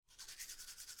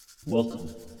Welcome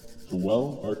to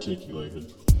Well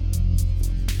Articulated.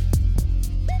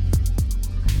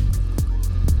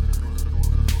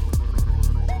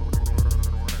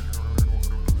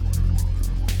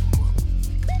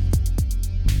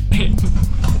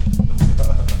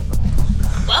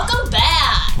 Welcome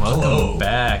back. Welcome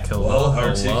back. Hello. Well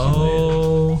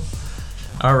Hello.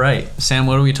 All right, Sam,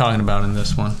 what are we talking about in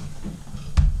this one?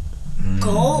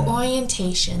 Goal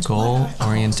orientation. Goal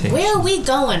orientation. Where are we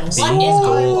going? What is our Goal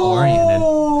goal? oriented.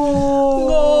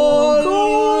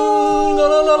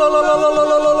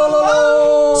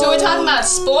 So we're talking about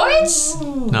sports?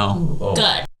 No.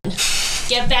 Good.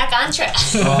 Get back on track.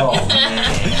 Oh,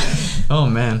 man. Oh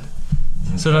man.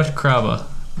 So Dr. Kraba,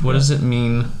 what does it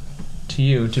mean to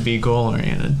you to be goal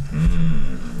oriented?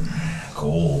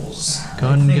 Goals. Go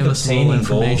ahead and I think give us a little obtaining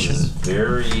goals information. is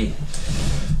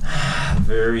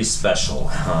very special.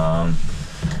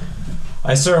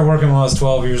 I started working when I was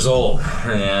 12 years old,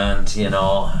 and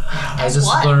I As just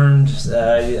what? learned.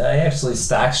 I actually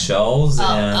stocked shelves, Oh,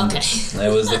 and okay.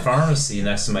 it was the pharmacy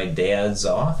next to my dad's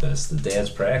office, the dad's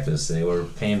practice. They were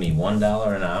paying me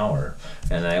 $1 an hour,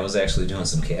 and I was actually doing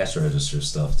some cash register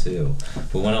stuff too.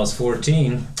 But when I was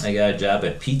 14, I got a job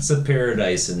at Pizza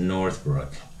Paradise in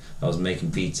Northbrook. I was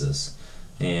making pizzas.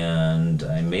 And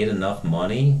I made enough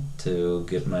money to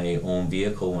get my own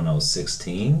vehicle when I was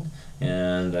 16,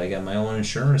 and I got my own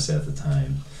insurance at the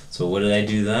time. So what did I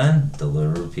do then?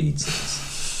 Deliver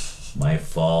pizzas. My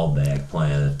fallback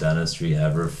plan. If dentistry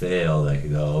ever failed, I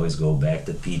could always go back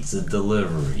to pizza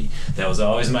delivery. That was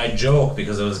always my joke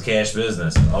because it was a cash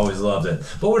business. I always loved it.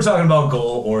 But we're talking about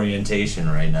goal orientation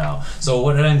right now. So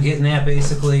what I'm getting at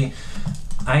basically,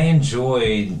 I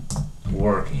enjoyed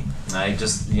working. I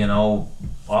just,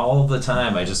 all the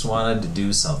time I just wanted to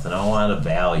do something. I wanted a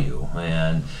value,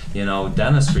 and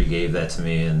dentistry gave that to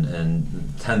me in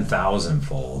 10,000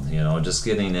 fold. Just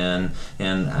getting in,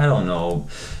 and I don't know,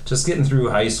 just getting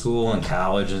through high school and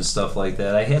college and stuff like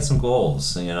that. I had some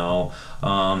goals.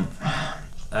 I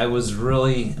was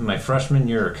really, my freshman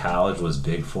year of college was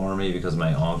big for me because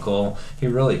my uncle, he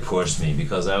really pushed me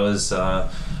because I was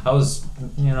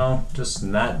just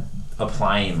not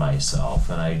applying myself,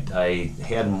 and I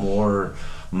had more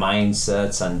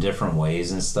mindsets on different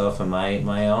ways and stuff, and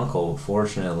my uncle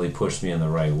fortunately pushed me in the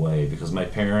right way because my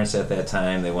parents at that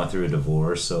time, they went through a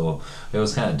divorce, so it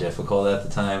was kind of difficult at the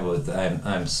time, but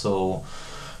I'm so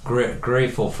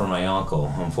grateful for my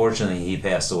uncle. Unfortunately, he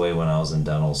passed away when I was in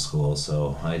dental school,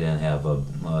 so I didn't have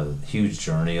a huge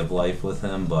journey of life with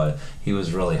him, but he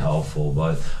was really helpful.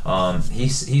 But he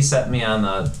set me on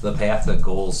the path to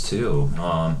goals too.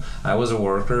 I was a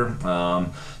worker.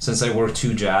 Since I worked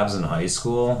 2 jobs in high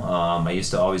school, I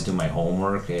used to always do my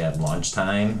homework at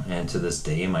lunchtime, and to this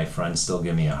day my friends still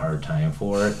give me a hard time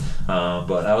for it.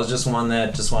 But I was just one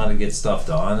that just wanted to get stuff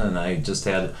done, and I just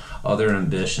had other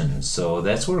ambitions. So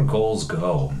that's where goals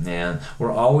go, and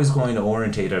we're always going to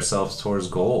orientate ourselves towards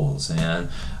goals. And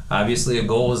obviously a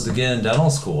goal is to get in dental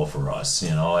school for us.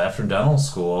 After dental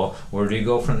school, where do you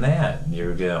go from that?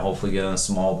 You're gonna hopefully get in a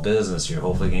small business, you're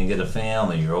hopefully gonna get a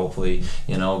family, you're hopefully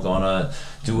gonna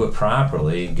do it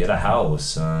properly, get a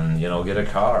house, and get a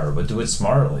car, but do it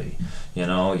smartly. You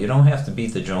don't have to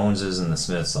beat the Joneses and the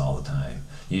Smiths all the time.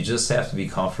 You just have to be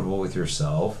comfortable with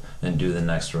yourself and do the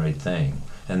next right thing.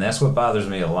 And that's what bothers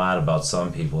me a lot about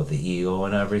some people with the ego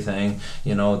and everything.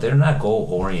 They're not goal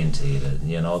orientated.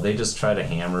 They just try to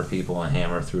hammer people and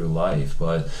hammer through life.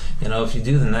 But, if you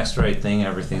do the next right thing,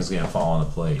 everything's going to fall into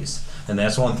place. And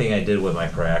that's one thing I did with my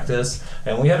practice.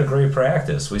 And we had a great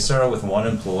practice. We started with 1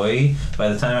 employee. By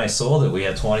the time I sold it, we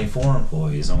had 24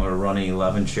 employees, and we were running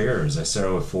 11 chairs. I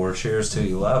started with 4 chairs to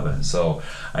 11. So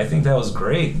I think that was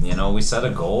great. We set a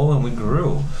goal and we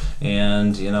grew.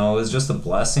 And, it was just a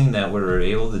blessing that we were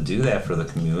able to do that for the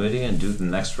community and do the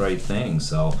next right thing.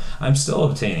 So I'm still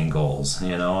obtaining goals.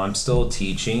 I'm still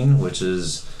teaching, which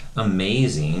is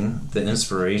amazing. The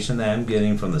inspiration that I'm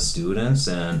getting from the students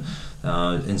and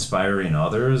inspiring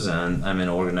others, and I'm in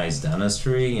organized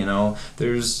dentistry.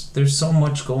 There's so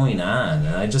much going on,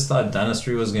 and I just thought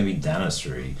dentistry was going to be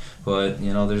dentistry, but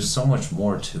there's so much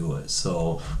more to it.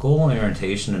 So goal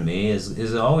orientation to me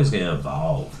is always going to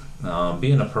evolve.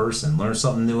 Being a person, learn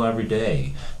something new every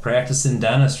day. Practicing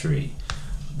dentistry.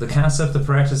 The concept of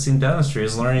practicing dentistry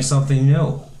is learning something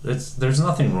new. There's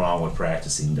nothing wrong with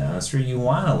practicing dentistry. You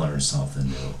want to learn something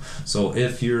new. So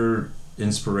if you're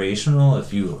inspirational,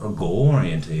 if you are goal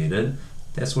orientated,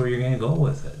 that's where you're going to go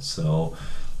with it. So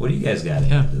what do you guys got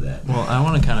into that? Well, I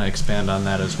want to kind of expand on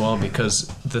that as well, because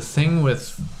the thing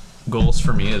with goals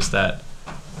for me is that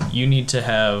you need to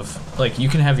have, you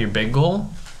can have your big goal,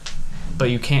 but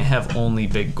you can't have only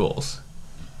big goals.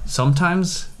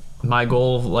 Sometimes my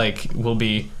goal like will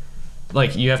be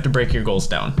like you have to break your goals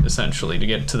down essentially to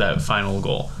get to that final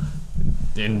goal.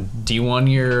 In D1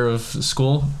 year of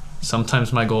school,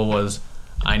 sometimes my goal was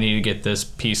I need to get this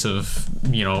piece of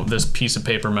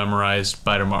paper memorized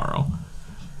by tomorrow.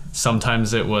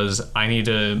 Sometimes it was I need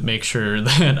to make sure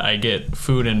that I get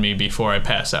food in me before I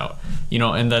pass out.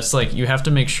 And that's like you have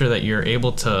to make sure that you're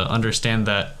able to understand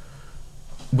that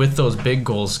with those big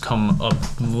goals come a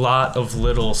lot of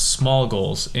little small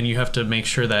goals, and you have to make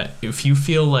sure that if you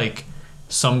feel like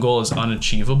some goal is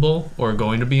unachievable or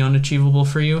going to be unachievable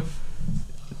for you,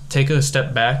 take a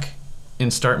step back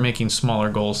and start making smaller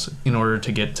goals in order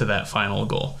to get to that final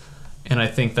goal. And I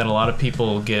think that a lot of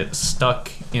people get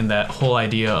stuck in that whole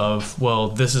idea of, well,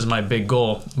 this is my big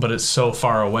goal, but it's so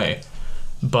far away.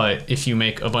 But if you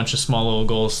make a bunch of small little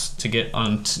goals to get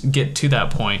to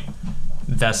that point,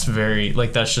 that's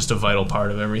just a vital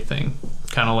part of everything.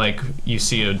 Kind of like you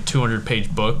see a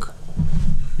 200-page book,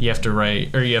 you have to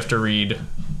read,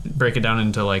 break it down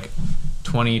into like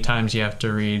 20 times you have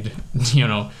to read,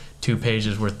 2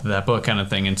 pages worth of that book kind of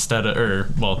thing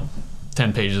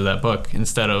 10 pages of that book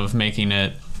instead of making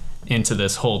it into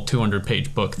this whole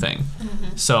 200-page book thing.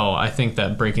 Mm-hmm. So I think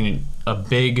that breaking a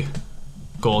big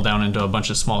goal down into a bunch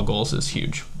of small goals is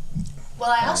huge. Well,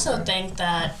 I also think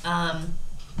that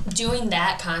doing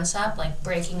that concept, like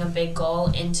breaking a big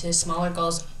goal into smaller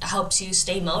goals, helps you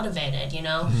stay motivated,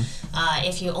 Mm-hmm.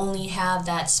 If you only have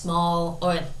that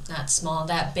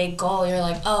that big goal, you're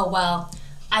like, oh, well,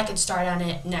 I could start on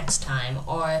it next time,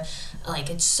 or like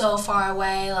it's so far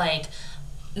away, like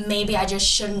maybe I just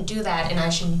shouldn't do that and I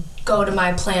should go to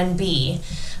my plan B.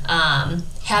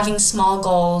 Having small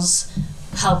goals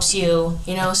helps you,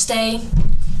 stay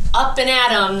up in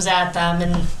atoms at them,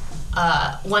 and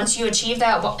once you achieve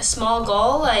that small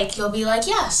goal, like you'll be like,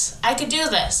 yes, I could do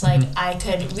this. Like mm-hmm. I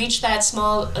could reach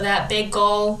that big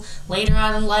goal later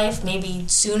on in life, maybe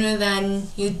sooner than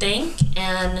you'd think,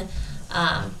 and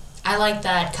I like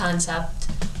that concept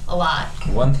a lot.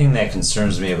 One thing that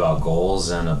concerns me about goals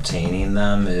and obtaining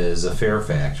them is a fear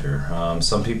factor.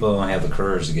 Some people don't have the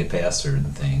courage to get past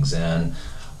certain things, and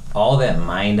all that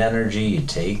mind energy you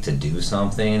take to do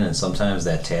something, and sometimes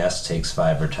that task takes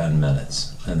 5 or 10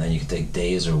 minutes, and then you can take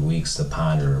days or weeks to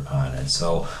ponder upon it.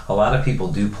 So a lot of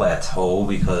people do plateau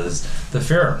because the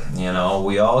fear,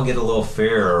 we all get a little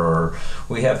fear, or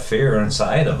we have fear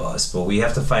inside of us, but we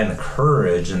have to find the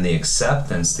courage and the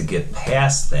acceptance to get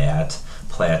past that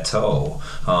plateau.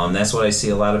 That's what I see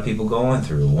a lot of people going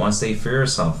through. Once they fear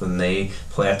something, they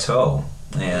plateau.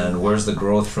 And where's the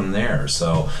growth from there?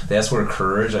 So that's where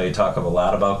courage, I talk a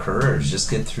lot about courage, just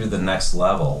get through the next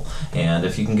level. And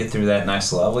if you can get through that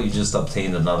next level, you just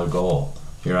obtained another goal.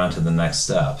 You're on to the next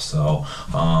step. So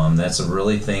that's a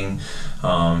really thing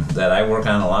that I work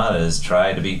on a lot, is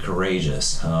try to be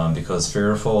courageous, because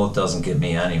fearful doesn't get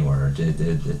me anywhere.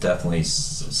 It definitely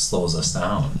slows us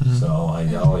down. Mm-hmm. So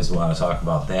I always want to talk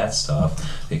about that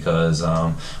stuff, because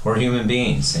we're human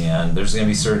beings, and there's going to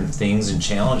be certain things and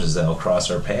challenges that will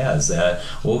cross our paths that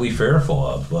we'll be fearful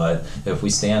of. But if we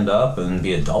stand up and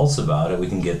be adults about it, we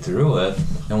can get through it,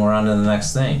 and we're on to the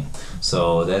next thing.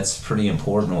 So that's pretty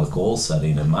important with goal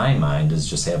setting, in my mind, is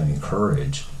just having the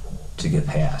courage to get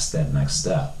past that next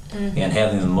step. Mm-hmm. And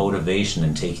having the motivation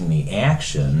and taking the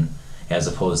action, as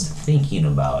opposed to thinking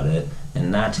about it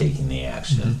and not taking the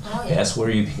action. Mm-hmm. Oh, yeah. That's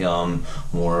where you become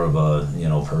more of a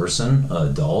person, an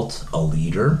adult, a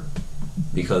leader,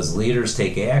 because leaders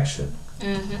take action.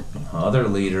 Mm-hmm. Other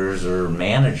leaders or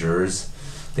managers,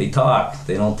 they talk,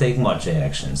 they don't take much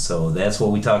action. So that's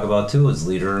what we talk about too, is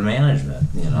leader and management.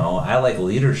 I like a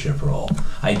leadership role.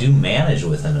 I do manage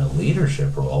within a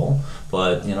leadership role,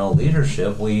 but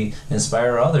leadership, we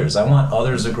inspire others. I want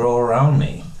others to grow around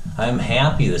me. I'm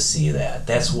happy to see that.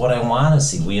 That's what I want to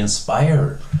see. We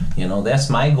inspire. That's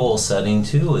my goal setting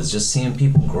too, is just seeing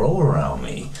people grow around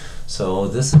me. So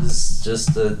this is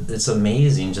just it's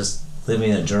amazing, just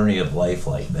living a journey of life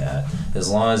like that, as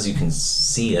long as you can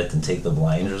see it and take the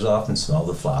blinders off and smell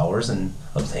the flowers and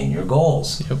obtain your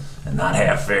goals. Yep. And not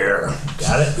have fear.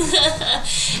 Got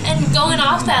it? And going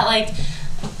off that, like,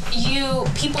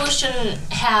 people shouldn't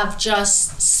have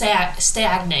just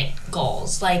stagnant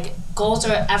goals. Like, goals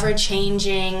are ever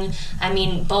changing. I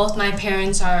mean, both my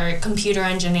parents are computer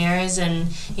engineers, and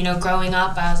growing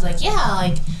up I was like, yeah,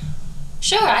 like,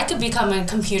 sure, I could become a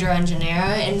computer engineer.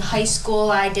 In high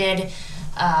school, I did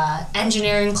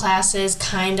engineering classes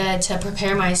to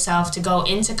prepare myself to go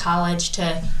into college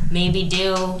to maybe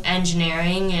do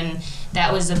engineering, and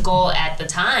that was the goal at the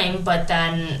time. But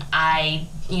then I,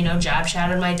 job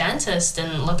shadowed my dentist,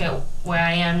 and look at where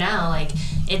I am now. Like,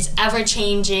 it's ever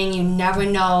changing. You never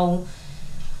know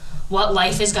what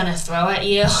life is gonna throw at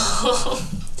you.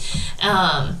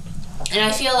 And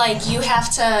I feel like you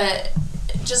have to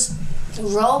just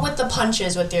roll with the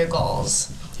punches with your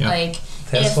goals. Yeah. Like,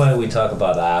 That's why we talk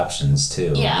about options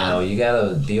too. Yeah. You know, you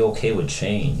gotta be okay with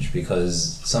change,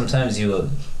 because sometimes you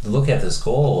look at this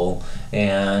goal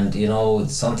and, you know,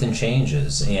 something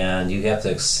changes and you have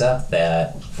to accept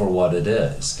that for what it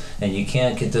is. And you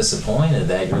can't get disappointed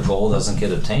that your goal doesn't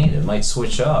get obtained. It might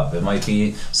switch up. It might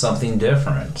be something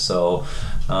different. So,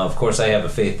 of course, I have a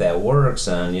faith that works,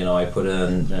 and, you know, I put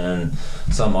in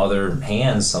some other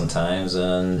hands sometimes,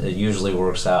 and it usually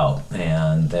works out.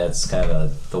 And that's kind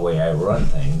of the way I run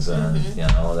things, and, you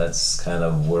know, that's kind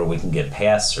of where we can get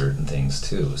past certain things,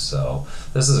 too. So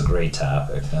this is a great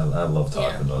topic. I love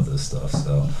talking about this stuff.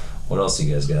 So what else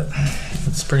you guys got?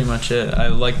 That's pretty much it. I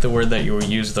like the word that you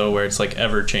used, though, where it's like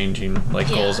ever changing, like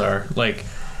goals are. Like,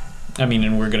 I mean,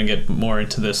 and we're going to get more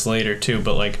into this later, too,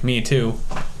 but like me, too.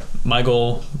 My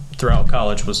goal throughout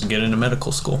college was to get into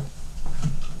medical school.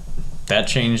 That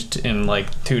changed in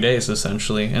like 2 days,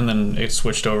 essentially, and then it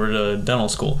switched over to dental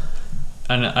school.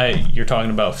 And you're talking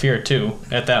about fear too.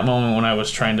 At that moment when I was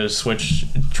trying to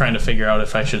figure out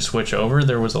if I should switch over,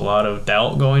 there was a lot of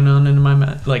doubt going on in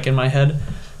my head,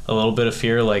 a little bit of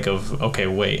fear, like of, okay,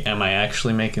 wait, am I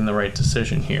actually making the right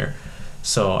decision here?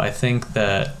 So I think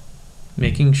that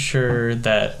making sure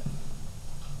that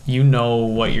you know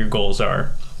what your goals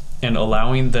are and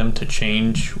allowing them to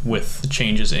change with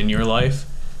changes in your life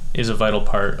is a vital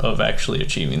part of actually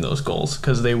achieving those goals,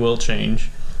 because they will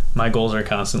change. My goals are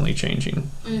constantly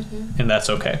changing, and that's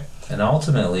okay. And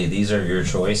ultimately, these are your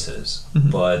choices,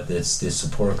 but it's the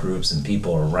support groups and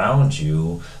people around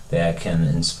you that can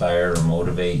inspire or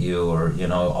motivate you, or, you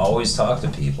know, always talk to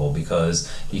people, because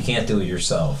you can't do it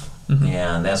yourself.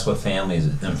 And that's what families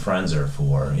and friends are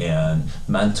for, and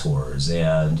mentors,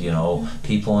 and, you know,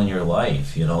 people in your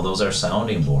life. You know, those are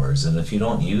sounding boards, and if you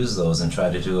don't use those and try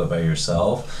to do it by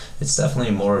yourself, it's definitely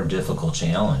a more difficult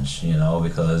challenge, you know,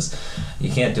 because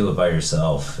you can't do it by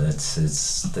yourself.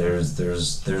 There's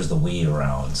the we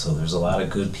around, so there's a lot of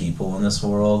good people in this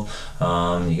world.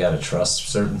 You got to trust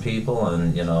certain people,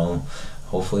 and, you know,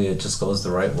 hopefully it just goes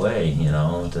the right way, you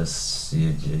know.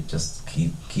 You just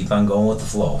keep on going with the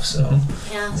flow. So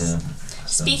Yes. yeah.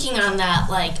 Speaking on that,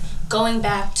 like going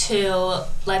back to,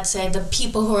 let's say, the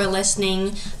people who are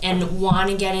listening and want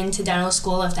to get into dental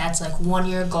school, if that's like one of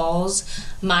your goals,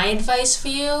 my advice for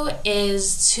you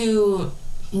is to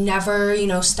never, you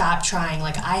know, stop trying.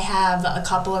 Like, I have a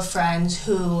couple of friends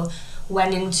who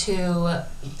went into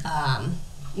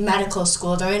medical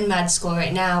school. They're in med school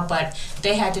right now, but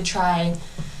they had to try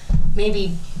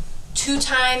maybe 2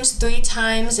 times, 3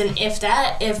 times, and if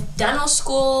dental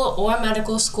school or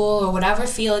medical school or whatever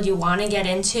field you want to get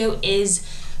into is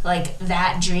like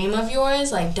that dream of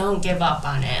yours, like, don't give up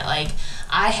on it. Like,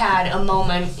 I had a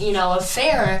moment, you know, of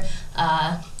fear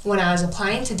when I was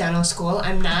applying to dental school.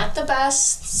 I'm not the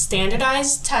best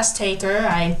standardized test taker.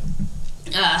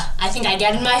 I think I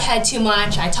get in my head too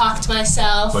much. I talk to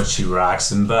myself. But she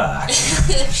rocks him back.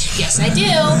 Yes, I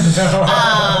do.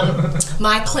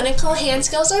 My clinical hand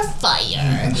skills are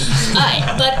fire.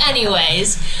 Alright, but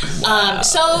anyways,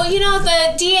 so, you know,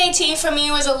 the DAT for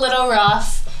me was a little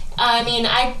rough. I mean,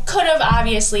 I could have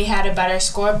obviously had a better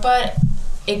score, but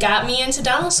it got me into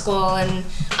dental school, and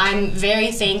I'm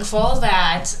very thankful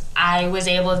that I was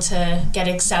able to get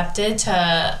accepted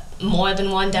to more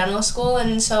than one dental school.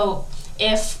 And so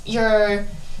if you're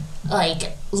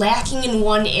like lacking in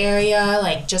one area,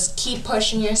 like, just keep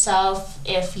pushing yourself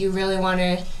if you really want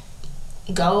to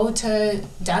go to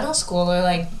dental school or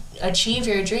like achieve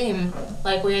your dream.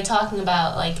 Like we were talking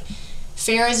about, like,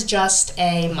 fear is just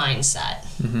a mindset.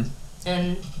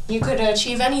 And you could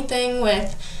achieve anything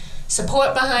with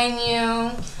support behind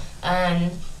you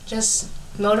and just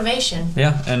motivation.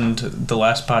 Yeah, and the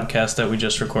last podcast that we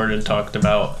just recorded talked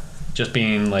about just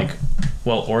being like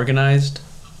well organized,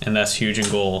 and that's huge in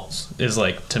goals, is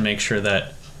like to make sure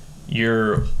that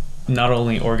you're not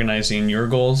only organizing your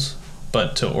goals,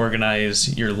 but to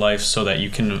organize your life so that you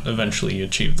can eventually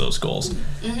achieve those goals.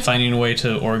 Finding a way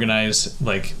to organize,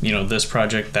 like, you know, this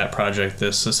project,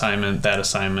 this assignment, that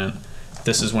assignment,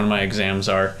 this is when my exams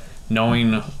are,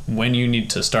 knowing when you need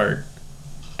to start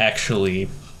actually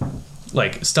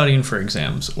like studying for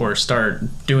exams or start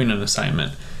doing an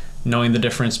assignment, knowing the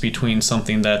difference between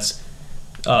something that's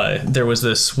there was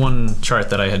this one chart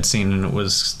that I had seen, and it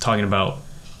was talking about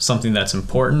something that's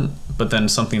important, but then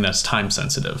something that's time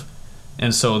sensitive.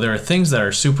 And so there are things that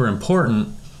are super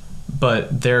important,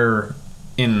 but they're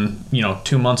in,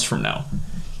 2 months from now.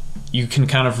 You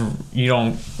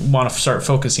don't want to start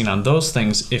focusing on those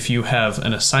things if you have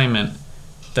an assignment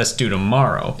that's due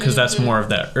tomorrow, because that's more of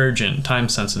that urgent, time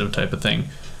sensitive type of thing.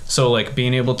 So like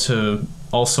being able to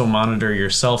also monitor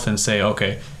yourself and say,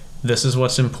 okay, this is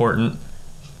what's important,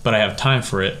 but I have time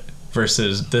for it,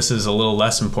 versus this is a little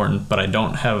less important, but I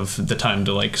don't have the time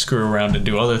to like screw around and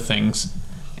do other things,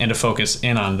 and to focus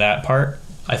in on that part.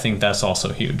 I think that's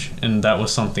also huge. And that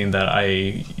was something that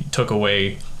I took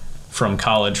away from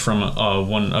college, from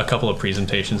a couple of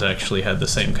presentations actually had the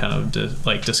same kind of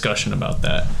discussion about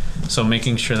that. So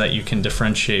making sure that you can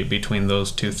differentiate between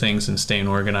those two things and staying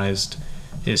organized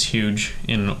is huge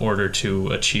in order to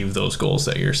achieve those goals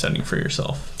that you're setting for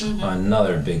yourself.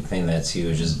 Another big thing that's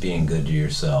huge is being good to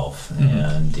yourself,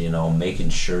 and making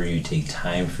sure you take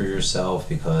time for yourself,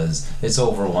 because it's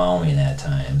overwhelming at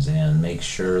times. And make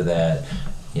sure that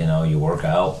you work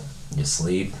out, you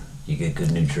sleep, you get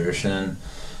good nutrition,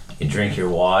 you drink your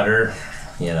water,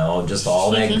 just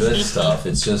all that good stuff.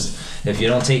 It's just, if you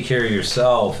don't take care of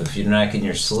yourself, if you're not getting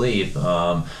your sleep,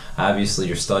 obviously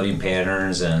your studying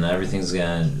patterns and everything's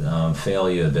going to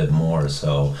fail you a bit more.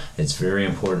 So it's very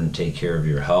important to take care of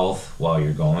your health while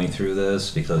you're going through this,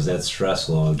 because that stress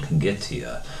load can get to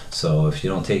you. So if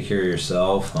you don't take care of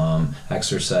yourself,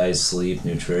 exercise, sleep,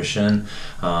 nutrition,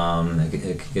 it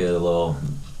could get a little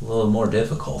more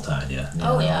difficult on you.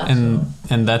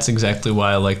 And that's exactly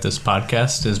why I like this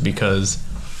podcast, is because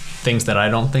things that I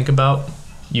don't think about,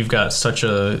 you've got such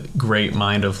a great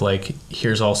mind of like,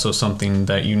 here's also something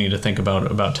that you need to think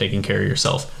about taking care of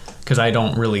yourself, because I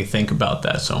don't really think about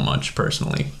that so much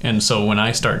personally. And so when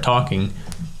I start talking,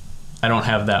 I don't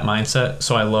have that mindset.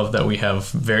 So I love that we have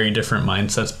very different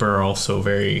mindsets, but are also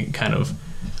very kind of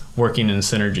working in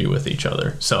synergy with each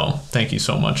other. So thank you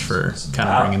so much for kind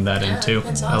of bringing that in too.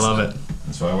 That's I love it.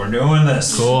 That's why we're doing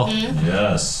this. Cool.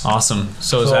 Yes. Awesome.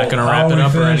 So is So that going to how wrap we it up,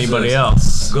 or finish anybody this?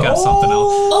 else got something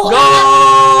else?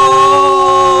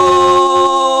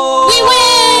 We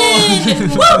win! Woo, woo,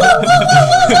 woo, woo.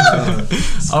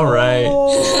 All right.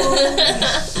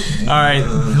 All right.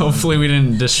 Hopefully we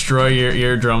didn't destroy your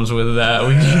eardrums with that.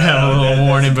 We can have a little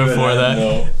warning before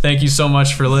that. Thank you so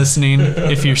much for listening.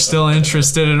 If you're still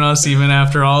interested in us even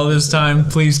after all this time,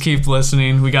 please keep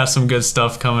listening. We got some good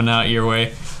stuff coming out your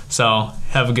way. So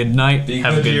have a good night.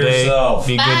 Have a good day.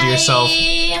 Be good to yourself.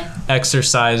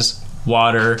 Exercise,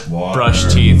 water, brush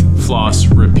teeth, floss,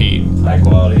 repeat. High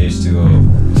quality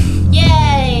H2O.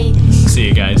 Yay! See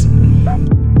you guys.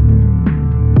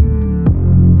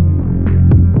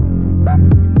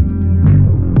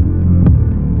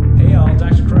 Hey y'all,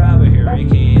 Dr. Caraba here,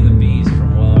 aka The Beast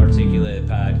from Well Articulated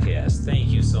Podcast. Thank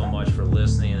you so much for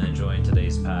listening and enjoying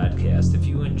today's podcast. If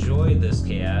you enjoyed this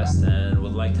cast and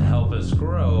would like to help us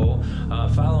grow,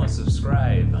 follow and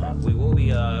subscribe. We will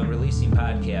be releasing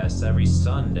podcasts every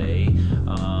Sunday,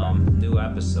 new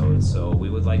episodes. So we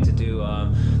would like to do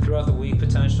throughout the week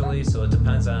potentially. So it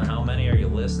depends on how many are you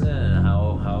listening and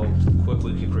how quick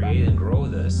we can create and grow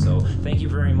this. So thank you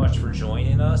very much for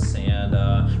joining us, and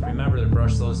remember to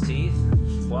brush those teeth,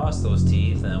 floss those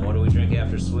teeth, and what do we drink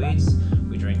after sweets?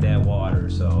 We drink that water.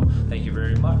 So thank you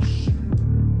very much.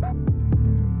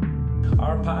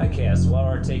 Our podcast, Well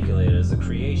Articulated, is a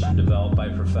creation developed by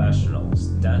professionals,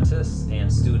 dentists,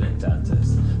 and student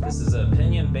dentists. This is an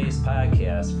opinion-based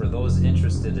podcast for those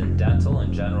interested in dental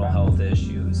and general health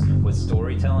issues, with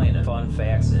storytelling and fun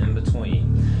facts in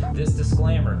between. This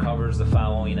disclaimer covers the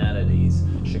following entities: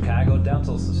 Chicago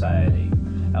Dental Society,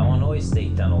 Illinois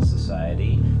State Dental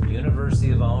Society, University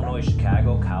of Illinois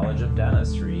Chicago College of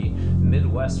Dentistry,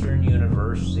 Midwestern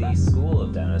University School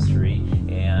of Dentistry,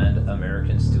 and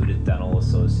American Student Dental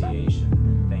Association.